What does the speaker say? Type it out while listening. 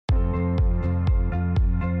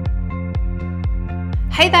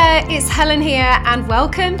Hey there, it's Helen here and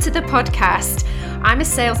welcome to the podcast. I'm a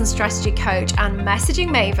sales and strategy coach and messaging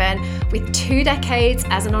maven with 2 decades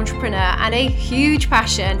as an entrepreneur and a huge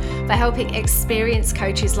passion for helping experienced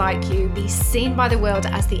coaches like you be seen by the world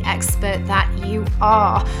as the expert that you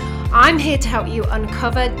are. I'm here to help you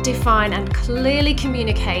uncover, define and clearly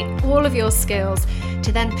communicate all of your skills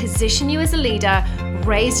to then position you as a leader,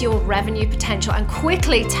 raise your revenue potential and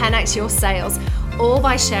quickly 10x your sales, all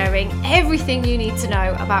by sharing everything you need to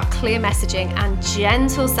know about clear messaging and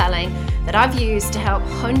gentle selling that I've used to help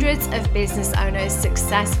hundreds of business owners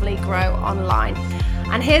successfully grow online.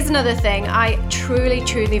 And here's another thing, I truly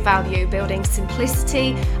value building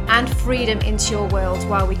simplicity and freedom into your world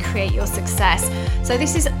while we create your success. So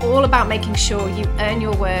this is all about making sure you earn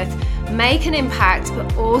your worth, make an impact,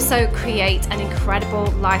 but also create an incredible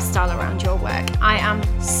lifestyle around your work. I am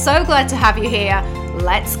so glad to have you here.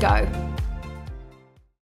 Let's go.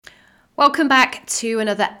 Welcome back to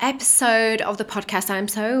another episode of the podcast. I'm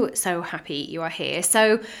so happy you are here.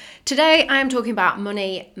 So today I am talking about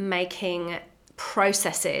money making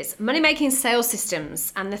processes, money making sales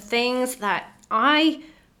systems, and the things that I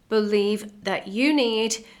believe that you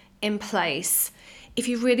need in place if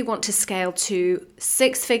you really want to scale to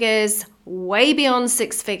 6 figures, way beyond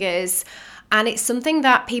 6 figures. And it's something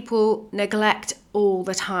that people neglect all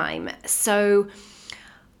the time. So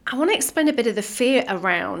I want to explain a bit of the fear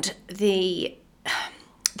around the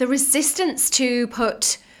resistance to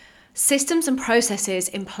put systems and processes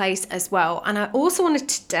in place as well. And I also wanted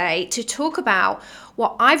today to talk about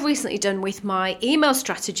what I've recently done with my email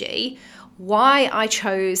strategy, why I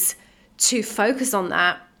chose to focus on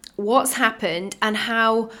that, what's happened, and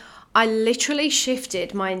how I literally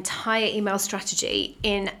shifted my entire email strategy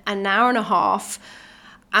in an hour and a half.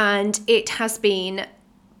 And it has been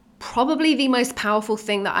probably the most powerful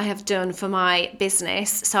thing that I have done for my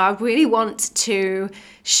business. So I really want to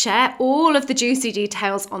share all of the juicy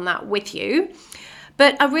details on that with you.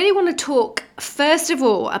 But I really want to talk first of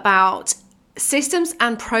all about systems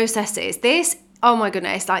and processes. This, oh my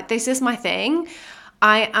goodness, this is my thing.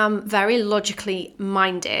 I am very logically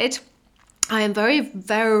minded. I am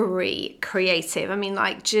very creative. I mean,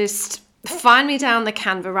 just find me down the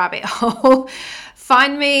Canva rabbit hole.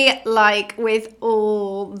 Find me with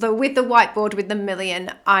the whiteboard with the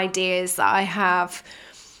million ideas that I have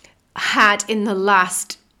had in the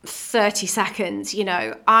last 30 seconds. You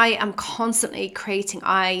know, I am constantly creating.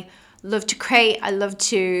 I love to create. I love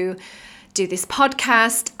to do this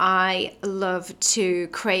podcast. I love to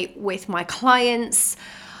create with my clients.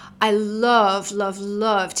 I love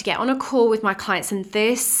to get on a call with my clients. And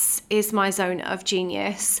this is my zone of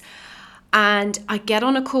genius. And I get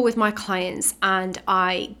on a call with my clients and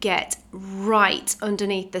I get right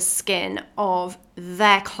underneath the skin of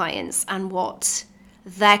their clients and what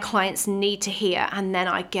their clients need to hear. And then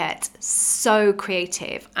I get so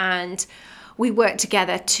creative and we work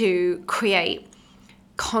together to create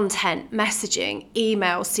content, messaging,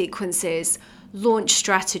 email sequences, launch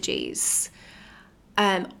strategies,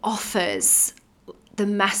 offers, the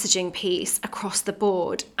messaging piece across the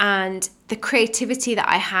board. And the creativity that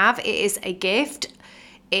I have, it is a gift.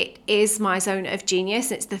 It is my zone of genius.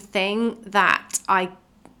 It's the thing that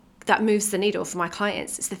moves the needle for my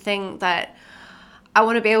clients. It's the thing that I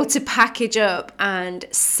want to be able to package up and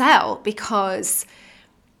sell, because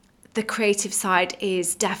the creative side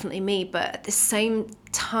is definitely me. But at the same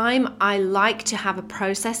time, I like to have a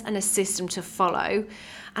process and a system to follow.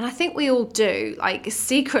 And I think we all do.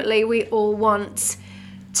 Secretly, we all want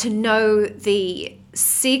to know the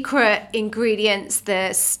secret ingredients,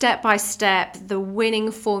 the step-by-step, the winning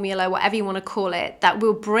formula, whatever you want to call it, that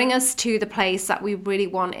will bring us to the place that we really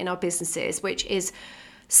want in our businesses, which is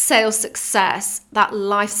sales success, that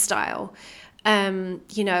lifestyle, and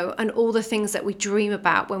all the things that we dream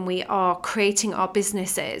about when we are creating our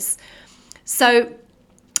businesses. So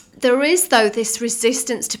there is, though, this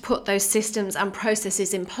resistance to put those systems and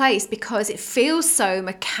processes in place because it feels so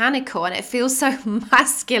mechanical and it feels so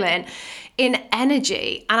masculine in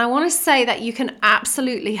energy. And I want to say that you can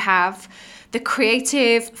absolutely have the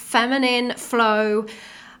creative, feminine flow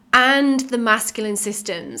and the masculine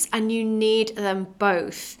systems, and you need them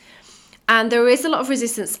both. And there is a lot of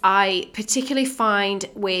resistance I particularly find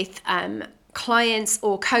with clients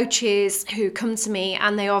or coaches who come to me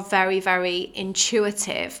and they are very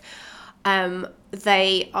intuitive.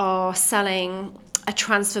 They are selling a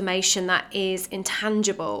transformation that is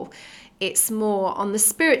intangible. It's more on the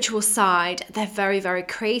spiritual side. They're very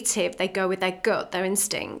creative. They go with their gut, their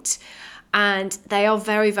instinct, and they are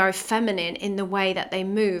very feminine in the way that they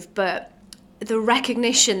move. But the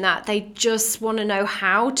recognition that they just want to know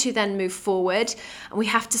how to then move forward. And we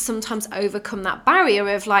have to sometimes overcome that barrier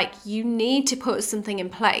of like, you need to put something in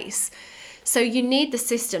place. So you need the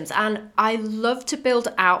systems. And I love to build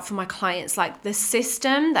out for my clients, like the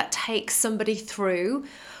system that takes somebody through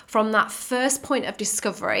from that first point of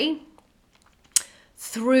discovery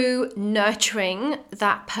through nurturing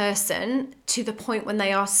that person to the point when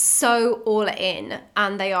they are so all in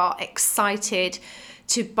and they are excited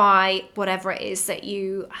to buy whatever it is that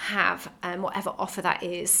you have and whatever offer that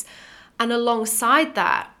is. And alongside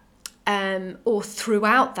that, or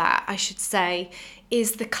throughout that, I should say,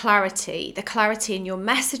 is the clarity in your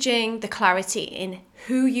messaging, the clarity in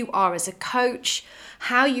who you are as a coach,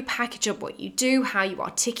 how you package up what you do, how you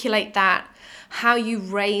articulate that, how you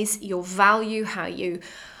raise your value, how you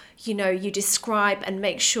describe and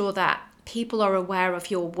make sure that people are aware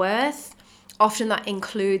of your worth. Often that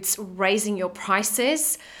includes raising your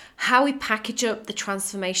prices, how we package up the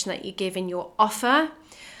transformation that you give in your offer,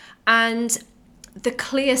 and the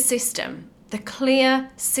clear system throughout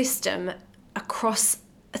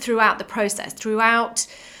the process, throughout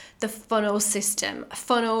the funnel system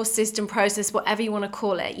process, whatever you want to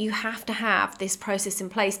call it. You have to have this process in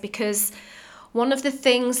place, because one of the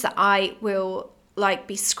things that I will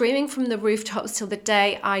be screaming from the rooftops till the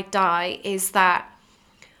day I die is that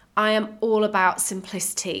I am all about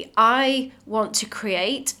simplicity. I want to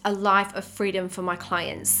create a life of freedom for my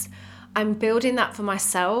clients. I'm building that for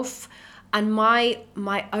myself, and my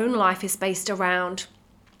own life is based around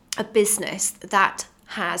a business that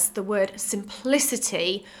has the word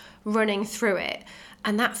simplicity running through it.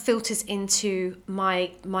 And that filters into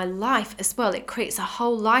my life as well. It creates a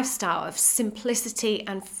whole lifestyle of simplicity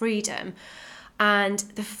and freedom. And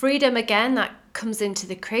the freedom, again, that comes into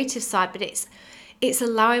the creative side, but it's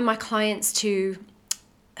allowing my clients to,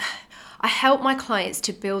 I help my clients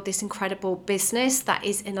to build this incredible business that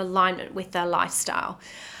is in alignment with their lifestyle.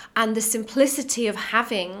 And the simplicity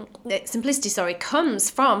comes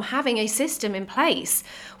from having a system in place.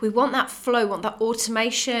 We want that flow, we want that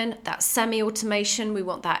automation, that semi-automation, we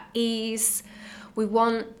want that ease. We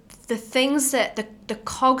want the things that the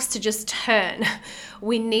cogs to just turn.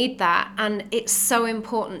 We need that. And it's so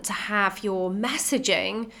important to have your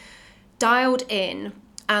messaging dialed in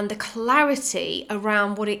and the clarity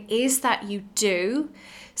around what it is that you do,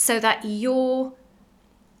 so that your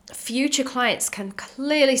future clients can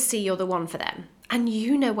clearly see you're the one for them and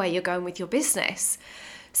you know where you're going with your business.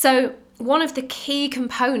 So one of the key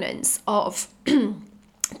components of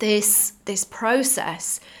this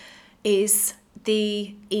process is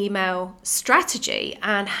the email strategy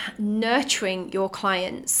and nurturing your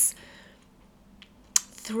clients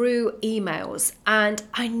through emails. And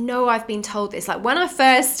I know I've been told this, like when I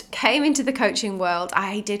first came into the coaching world,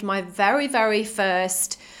 I did my very, very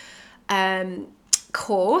first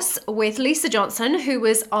course with Lisa Johnson, who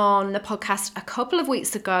was on the podcast a couple of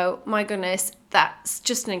weeks ago. My goodness, that's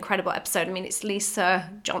just an incredible episode. I mean, it's Lisa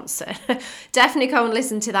Johnson. Definitely go and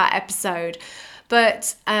listen to that episode.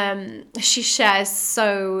 But she shares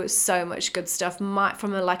so much good stuff from a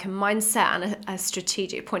mindset and a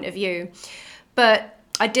strategic point of view. But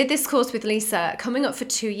I did this course with Lisa coming up for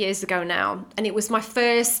 2 years ago now, and it was my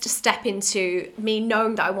first step into me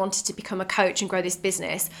knowing that I wanted to become a coach and grow this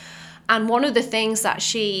business. And one of the things that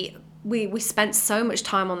we spent so much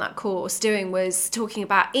time on that course doing was talking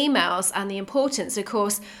about emails and the importance. Of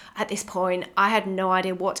course, at this point, I had no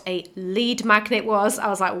idea what a lead magnet was. I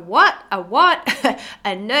was like, what? A what?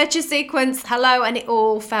 A nurture sequence? Hello? And it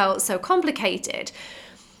all felt so complicated.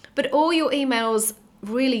 But all your emails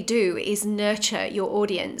really do is nurture your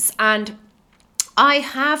audience. And I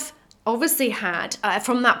have obviously had,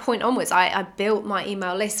 from that point onwards, I built my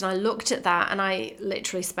email list and I looked at that, and I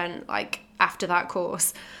literally spent, after that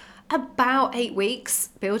course, about 8 weeks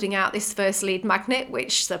building out this first lead magnet,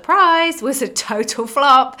 which, surprise, was a total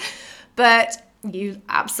flop. But you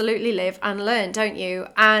absolutely live and learn, don't you?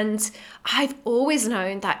 And I've always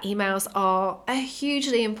known that emails are a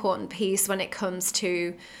hugely important piece when it comes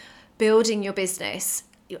to building your business.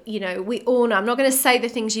 You know, we all know, I'm not going to say the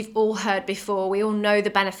things you've all heard before. We all know the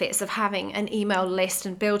benefits of having an email list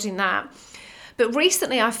and building that. But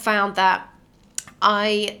recently I've found that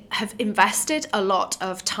I have invested a lot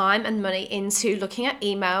of time and money into looking at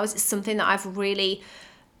emails. It's something that I've really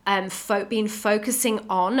been focusing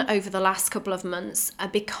on over the last couple of months,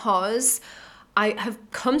 because I have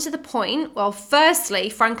come to the point, well, firstly,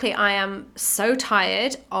 frankly, I am so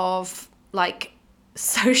tired of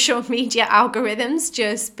social media algorithms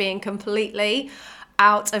just being completely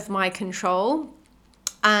out of my control.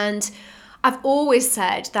 And I've always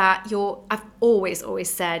said that I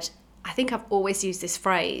think I've always used this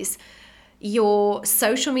phrase, your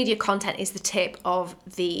social media content is the tip of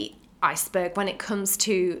the iceberg when it comes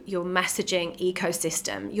to your messaging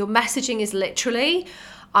ecosystem. Your messaging is literally,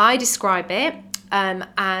 I describe it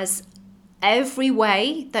as every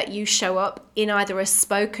way that you show up in either a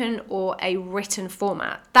spoken or a written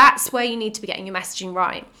format. That's where you need to be getting your messaging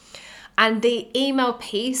right. And the email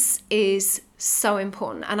piece is so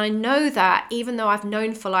important. And I know that even though I've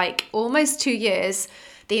known for like almost 2 years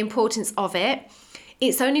the importance of it,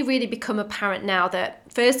 it's only really become apparent now that,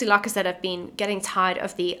 firstly, like I said, I've been getting tired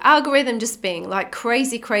of the algorithm just being like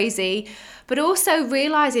crazy, but also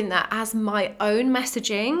realizing that as my own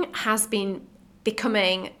messaging has been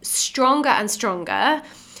becoming stronger and stronger,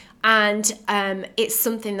 and it's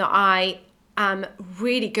something that I am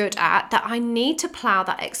really good at, that I need to plow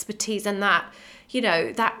that expertise and that, you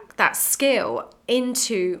know, that skill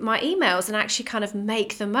into my emails and actually kind of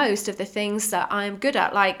make the most of the things that I'm good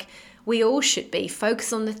at. Like, we all should be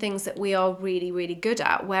focus on the things that we are really, really good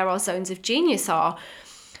at, where our zones of genius are.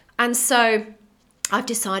 And so I've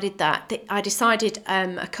decided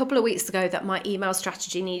a couple of weeks ago that my email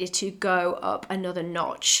strategy needed to go up another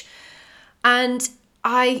notch. And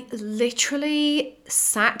I literally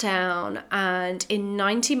sat down and in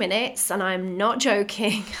 90 minutes, and I'm not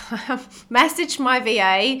joking, I messaged my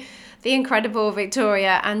VA, the incredible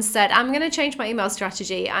Victoria, and said, I'm going to change my email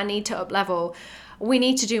strategy. I need to up level. We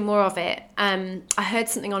need to do more of it. I heard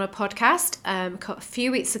something on a podcast a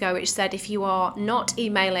few weeks ago which said if you are not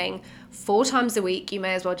emailing 4 times a week, you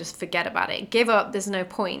may as well just forget about it. Give up, there's no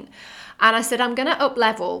point. And I said, I'm going to up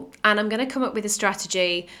level and I'm going to come up with a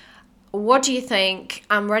strategy. What do you think?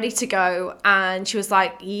 I'm ready to go. And she was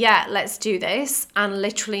like, yeah, let's do this. And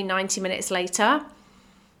literally 90 minutes later,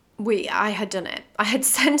 I had done it. I had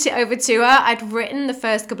sent it over to her. I'd written the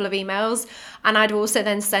first couple of emails, and I'd also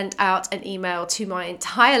then sent out an email to my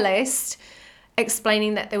entire list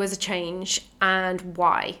explaining that there was a change and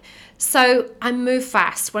why. So I move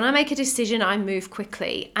fast. When I make a decision, I move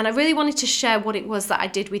quickly. And I really wanted to share what it was that I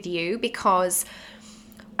did with you, because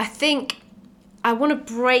I think I want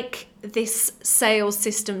to break this sales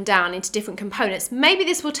system down into different components. Maybe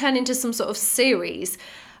this will turn into some sort of series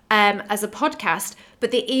as a podcast,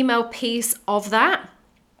 but the email piece of that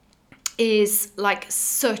is like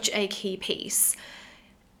such a key piece.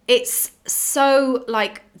 It's so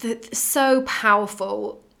so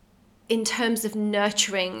powerful in terms of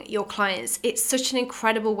nurturing your clients. It's such an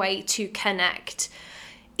incredible way to connect.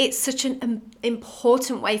 It's such an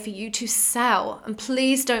important way for you to sell. And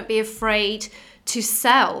please don't be afraid to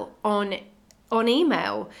sell on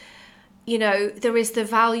email. You know, there is the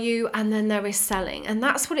value and then there is selling, and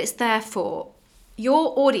that's what it's there for.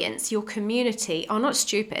 Your audience, your community are not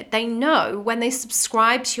stupid. They know when they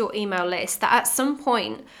subscribe to your email list that at some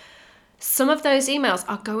point, some of those emails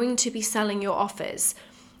are going to be selling your offers.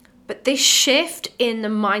 But this shift in the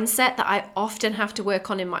mindset that I often have to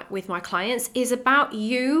work on with my clients is about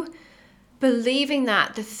you believing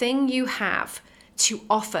that the thing you have to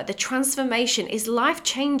offer, the transformation, is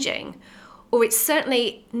life-changing. Or it's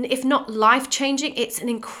certainly, if not life-changing, it's an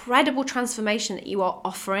incredible transformation that you are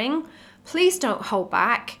offering. Please don't hold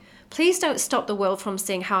back. Please don't stop the world from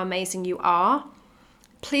seeing how amazing you are.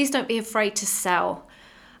 Please don't be afraid to sell.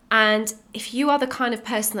 And if you are the kind of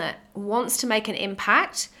person that wants to make an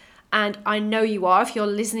impact, and I know you are if you're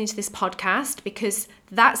listening to this podcast, because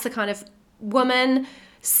that's the kind of woman,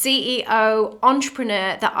 CEO,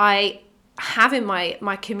 entrepreneur that I have in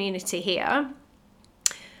my community here,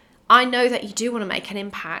 I know that you do want to make an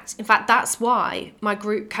impact. In fact, that's why my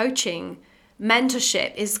group coaching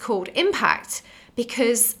mentorship is called Impact,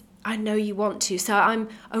 because I know you want to. So I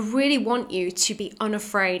really want you to be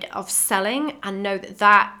unafraid of selling and know that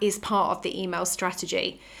that is part of the email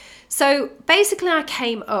strategy. So basically I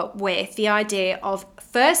came up with the idea of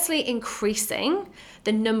firstly increasing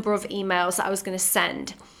the number of emails that I was going to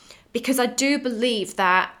send, because I do believe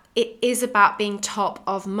that it is about being top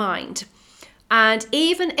of mind. And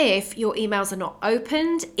even if your emails are not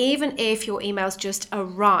opened, even if your emails just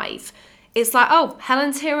arrive, it's like, oh,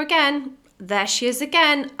 Helen's here again. There she is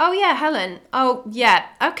again. Oh yeah, Helen. Oh yeah,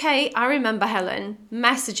 okay, I remember Helen.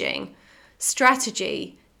 Messaging,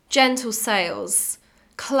 strategy, gentle sales,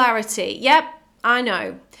 clarity. Yep, I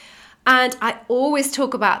know. And I always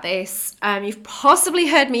talk about this. You've possibly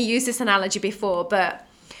heard me use this analogy before, but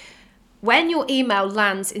when your email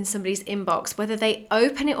lands in somebody's inbox, whether they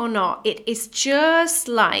open it or not, it is just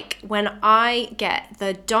like when I get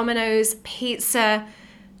the Domino's pizza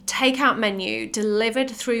takeout menu delivered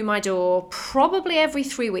through my door probably every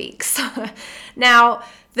 3 weeks. Now,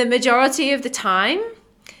 the majority of the time,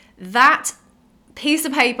 that piece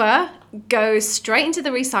of paper goes straight into the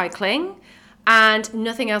recycling and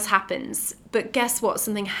nothing else happens. But guess what?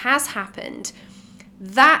 Something has happened.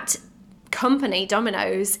 That company,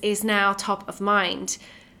 Domino's, is now top of mind.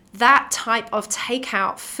 That type of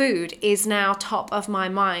takeout food is now top of my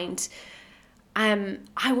mind.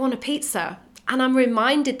 I want a pizza, and I'm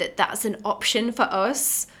reminded that that's an option for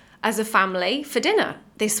us as a family for dinner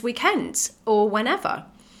this weekend or whenever.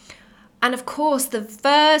 And of course, the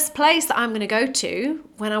first place that I'm going to go to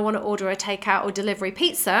when I want to order a takeout or delivery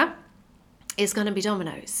pizza is going to be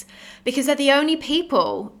Domino's, because they're the only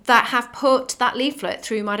people that have put that leaflet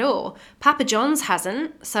through my door. Papa John's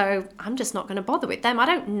hasn't, so I'm just not going to bother with them. I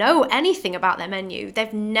don't know anything about their menu.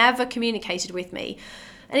 They've never communicated with me.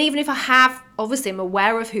 And even if I have, obviously I'm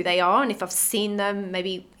aware of who they are, and if I've seen them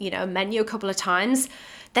maybe, a menu a couple of times,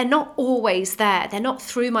 they're not always there. They're not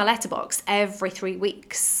through my letterbox every 3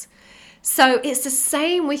 weeks. So it's the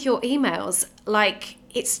same with your emails. Like,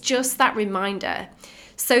 it's just that reminder.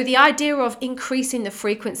 So the idea of increasing the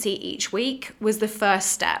frequency each week was the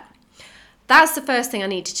first step. That's the first thing I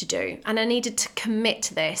needed to do, and I needed to commit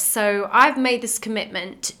to this. So I've made this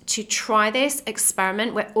commitment to try this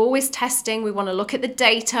experiment. We're always testing. We want to look at the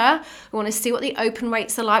data. We want to see what the open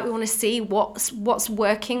rates are like. We want to see what's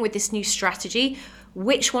working with this new strategy,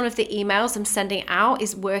 which one of the emails I'm sending out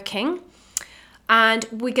is working. And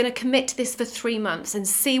we're going to commit to this for 3 months and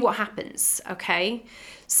see what happens, okay?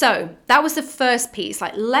 So that was the first piece,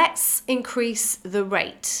 like, let's increase the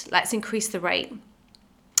rate. Let's increase the rate.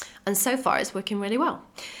 And so far it's working really well.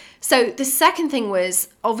 So the second thing was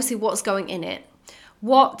obviously what's going in it.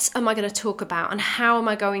 What am I going to talk about, and how am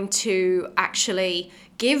I going to actually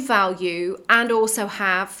give value and also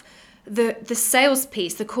have the sales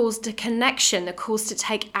piece, the calls to connection, the calls to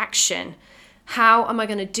take action? How am I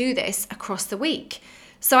going to do this across the week?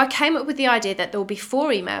 So I came up with the idea that there will be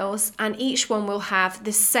 4 emails, and each one will have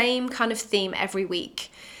the same kind of theme every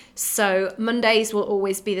week. So Mondays will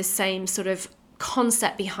always be the same sort of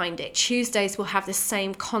concept behind it. Tuesdays will have the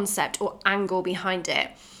same concept or angle behind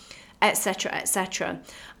it, etc., etc.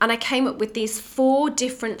 And I came up with these 4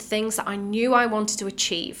 different things that I knew I wanted to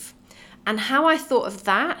achieve. And how I thought of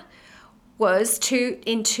that was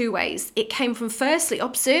in 2 ways. It came from, firstly,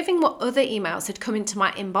 observing what other emails had come into my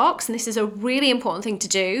inbox. And this is a really important thing to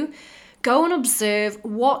do. Go and observe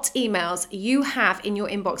what emails you have in your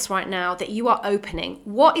inbox right now that you are opening.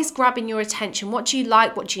 What is grabbing your attention? What do you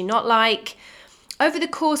like? What do you not like? Over the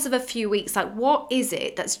course of a few weeks, like, what is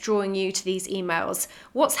it that's drawing you to these emails?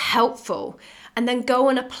 What's helpful? And then go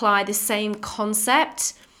and apply the same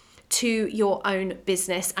concept to your own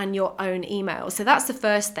business and your own emails. So that's the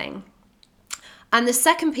first thing. And the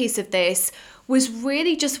second piece of this was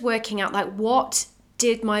really just working out, like, what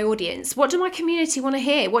did my audience, what do my community want to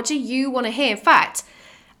hear? What do you want to hear? In fact,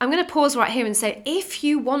 I'm going to pause right here and say, if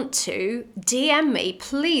you want to DM me,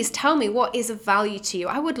 please tell me what is of value to you.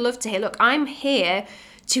 I would love to hear. Look, I'm here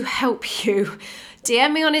to help you.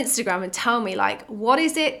 DM me on Instagram and tell me, like, what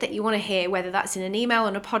is it that you want to hear, whether that's in an email,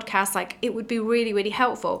 on a podcast. Like, it would be really, really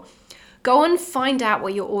helpful. Go and find out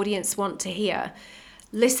what your audience want to hear.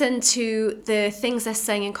 Listen to the things they're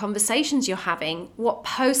saying in conversations you're having. What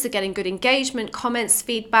posts are getting good engagement, comments,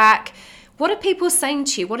 feedback? What are people saying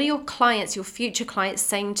to you? What are your clients, your future clients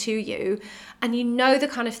saying to you? And you know the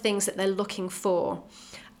kind of things that they're looking for.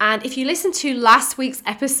 And if you listen to last week's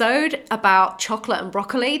episode about chocolate and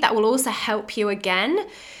broccoli, that will also help you again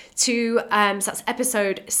so that's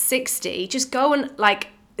episode 60. Just go and, like,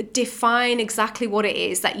 define exactly what it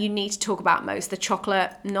is that you need to talk about most, the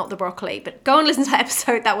chocolate, not the broccoli. But go and listen to that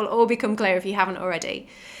episode. That will all become clear if you haven't already.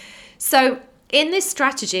 So in this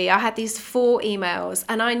strategy, I had these 4 emails,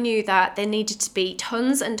 and I knew that there needed to be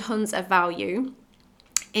tons and tons of value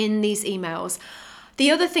in these emails. The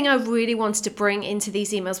other thing I really wanted to bring into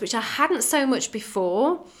these emails, which I hadn't so much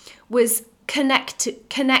before, was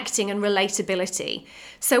connecting and relatability.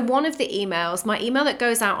 So one of the emails, my email that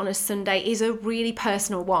goes out on a Sunday, is a really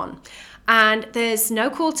personal one. And there's no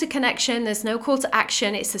call to connection, there's no call to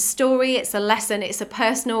action. It's a story, it's a lesson, it's a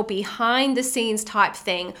personal behind the scenes type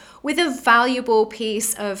thing with a valuable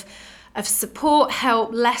piece of support,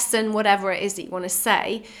 help, lesson, whatever it is that you want to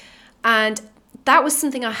say. And that was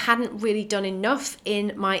something I hadn't really done enough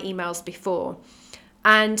in my emails before.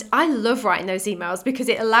 And I love writing those emails because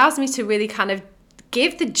it allows me to really kind of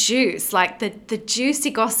give the juice, like the juicy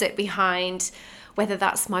gossip behind, whether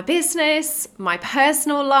that's my business, my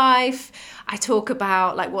personal life. I talk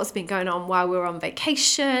about, like, what's been going on while we were on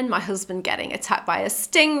vacation, my husband getting attacked by a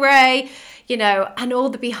stingray, and all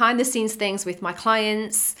the behind the scenes things with my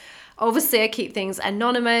clients. Obviously, I keep things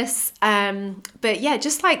anonymous. But yeah,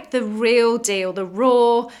 just like the real deal, the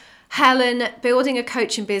raw, Helen, building a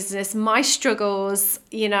coaching business, my struggles,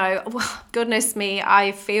 goodness me,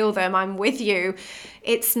 I feel them. I'm with you.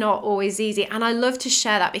 It's not always easy. And I love to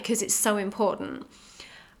share that because it's so important.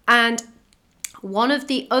 And one of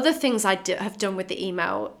the other things I have done with the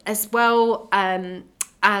email, as well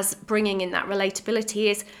as bringing in that relatability,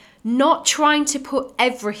 is not trying to put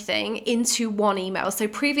everything into one email. So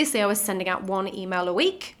previously I was sending out one email a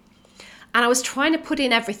week and I was trying to put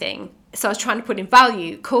in everything. So I was trying to put in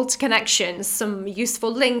value, call to connection, some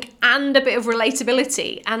useful link, and a bit of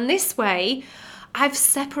relatability. And this way, I've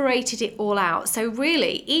separated it all out. So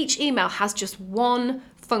really, each email has just one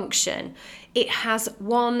function. It has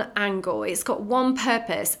one angle. It's got one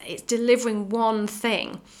purpose. It's delivering one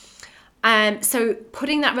thing. So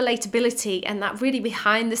putting that relatability and that really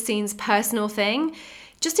behind the scenes personal thing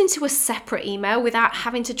just into a separate email without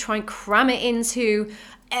having to try and cram it into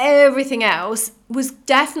everything else was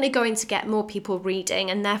definitely going to get more people reading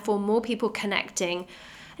and therefore more people connecting.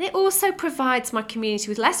 And it also provides my community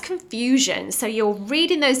with less confusion. So you're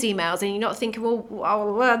reading those emails and you're not thinking,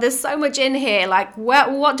 well, there's so much in here. Like,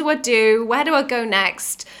 what do I do? Where do I go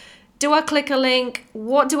next? Do I click a link?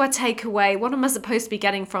 What do I take away? What am I supposed to be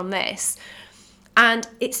getting from this? And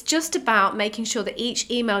it's just about making sure that each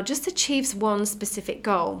email just achieves one specific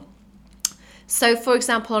goal. So for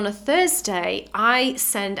example, on a Thursday, I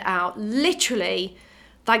send out literally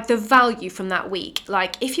like the value from that week.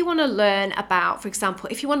 Like if you want to learn about, for example,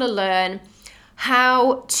 if you want to learn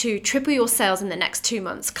how to triple your sales in the next 2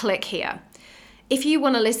 months, click here. If you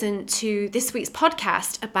want to listen to this week's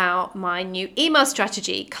podcast about my new email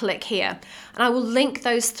strategy, click here. And I will link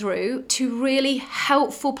those through to really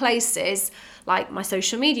helpful places like my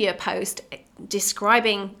social media post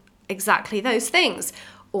describing exactly those things,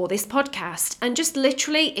 or this podcast. And just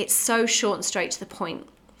literally, it's so short and straight to the point.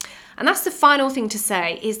 And that's the final thing to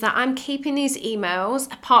say, is that I'm keeping these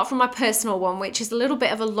emails, apart from my personal one, which is a little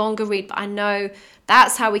bit of a longer read, but I know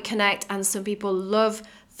that's how we connect and some people love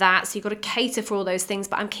that. So you've got to cater for all those things,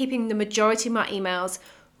 but I'm keeping the majority of my emails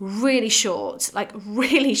really short, like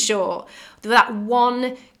really short, with that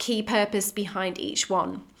one key purpose behind each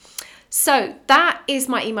one. So that is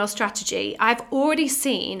my email strategy. I've already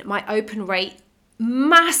seen my open rate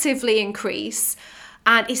massively increase,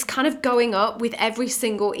 and it's kind of going up with every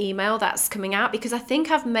single email that's coming out because I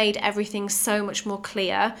think I've made everything so much more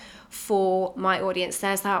clear for my audience.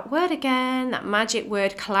 There's that word again, that magic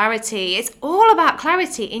word, clarity. It's all about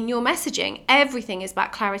clarity in your messaging. Everything is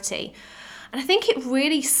about clarity. And I think it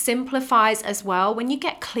really simplifies as well. When you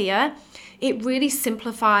get clear, it really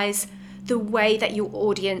simplifies the way that your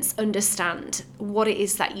audience understand what it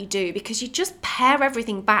is that you do, because you just pare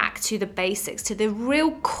everything back to the basics, to the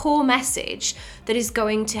real core message that is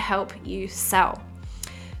going to help you sell.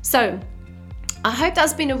 So I hope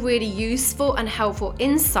that's been a really useful and helpful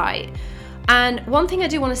insight. And one thing I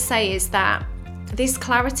do want to say is that this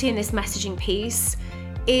clarity and this messaging piece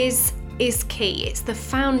is key. It's the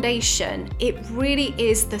foundation. It really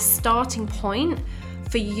is the starting point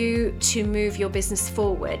for you to move your business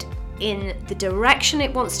forward in the direction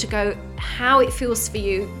it wants to go, how it feels for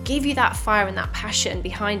you, give you that fire and that passion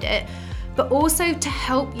behind it, but also to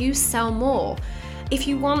help you sell more. If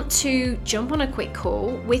you want to jump on a quick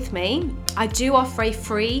call with me, I do offer a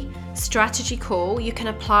free strategy call. You can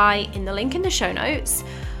apply in the link in the show notes,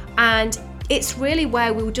 and it's really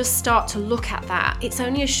where we'll just start to look at that. It's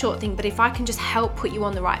only a short thing, but if I can just help put you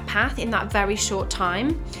on the right path in that very short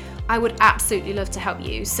time, I would absolutely love to help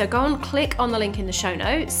you. So go and click on the link in the show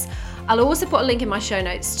notes. I'll also put a link in my show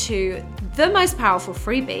notes to the most powerful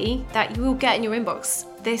freebie that you will get in your inbox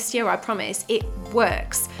this year, I promise. It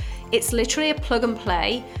works. It's literally a plug and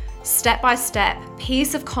play, step-by-step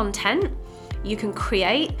piece of content you can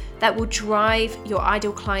create that will drive your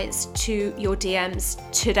ideal clients to your DMs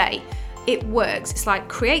today. It works. It's like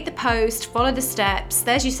create the post, follow the steps,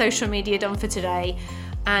 there's your social media done for today,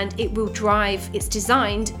 and it will drive, it's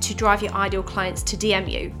designed to drive your ideal clients to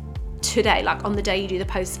DM you today, like on the day you do the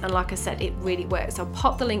post. And like I said, it really works. I'll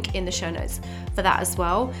pop the link in the show notes for that as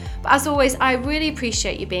well. But as always, I really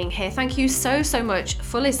appreciate you being here. Thank you so much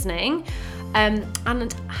for listening, and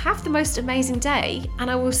have the most amazing day, and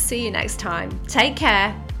I will see you next time. Take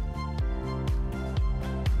care.